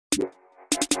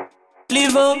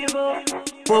live up,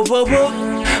 whoa, whoa,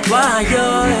 whoa. Why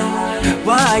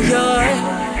yo?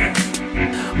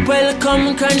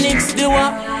 Welcome Chronixx the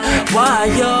what? Why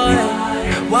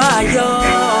yo?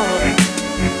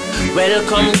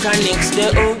 Welcome Chronixx the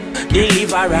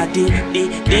deliverer,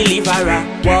 deliverer,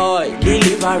 boy,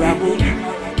 deliverer,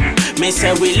 boy. Me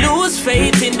say we lose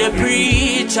faith in the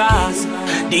preachers.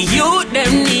 The youth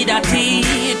them need a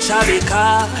teacher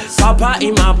because Papa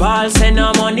in my ball send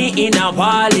no money in a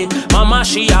wallet. Mama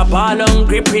she a ball on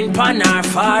gripping pan her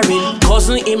forehead.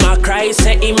 Cousin in my cry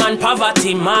say him and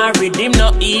poverty married. Him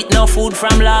no eat no food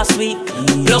from last week.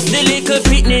 Plus the little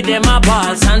pitney them a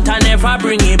ball. Santa never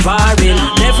bring a barrel.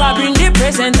 Never bring the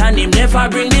present and him never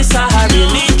bring the Sahara.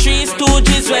 The three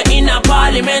stooges were in a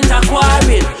parliament a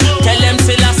quarrel. Tell them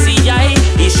Selassie I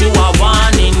issue a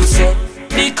warning say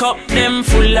the cup them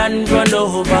full and run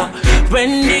over.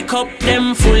 When the cup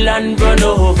them full and run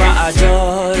over, a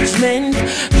judgment.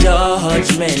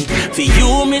 For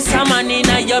you miss a man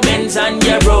in your Benz and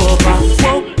your Rover.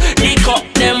 Whoa, the cup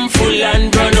them full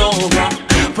and run over.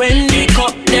 When the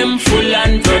cup them full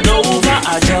and run over,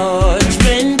 a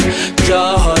judgment.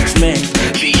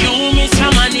 For you miss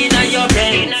a man in your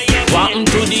Benz. Walking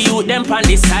to the youth them on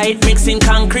the side, mixing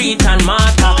concrete and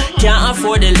mortar. Can't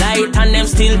afford the light and them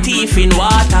still thief in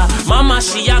water. Mama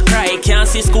she a cry, can't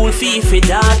see school fee for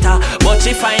data. But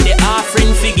she find the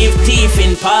offering fi give thief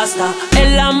in pasta. A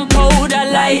lamp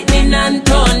powder, lightning and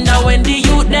thunder. When the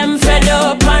youth them fed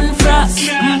up and frost.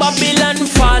 Babylon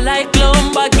fall like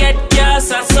lumber, get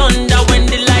gas asunder. When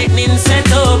the lightning set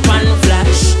up and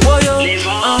flash.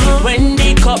 When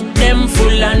the cup them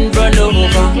full and run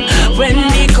over. When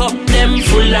the cup them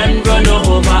full and run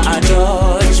over, a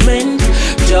judgment.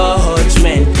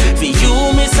 For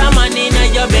you miss a man in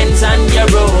your Benz and your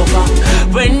Rover.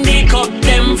 When the cup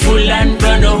them full and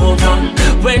run over.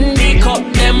 When the cup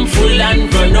them full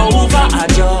and run over, a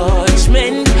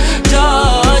judgment.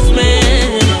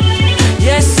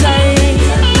 Yes I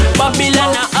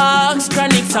Babylon ask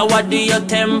Chronixx what do your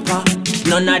temper?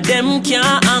 None of them can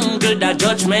angle the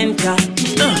judgment.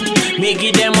 Me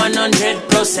give them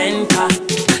 100%.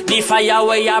 The fire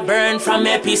where you burn from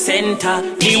epicenter.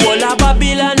 The whole of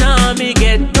Babylon army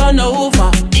get done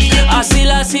over. I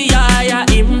still see ya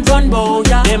him run bow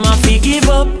ya. Them a fi give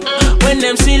up when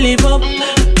them still live up.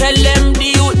 Tell them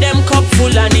the youth them cup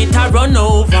full and it a run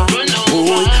over.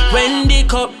 When the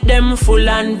cup them full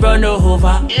and run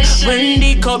over. When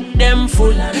the cup them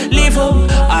full, live up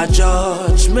a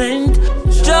judgment.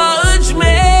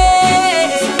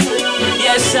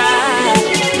 Yes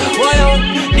I.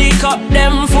 The cup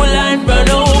them full and run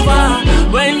over.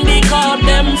 When the cup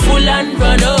them full and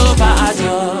run over, a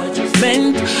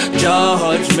judgment.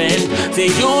 For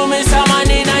you miss a man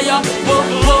in a your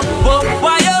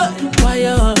why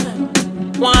you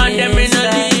want them in a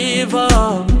live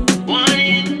up.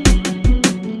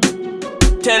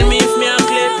 Tell me if me a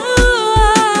clip.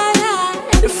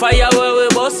 The fire where we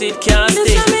bust it can't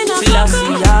stay. Till I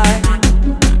see ya.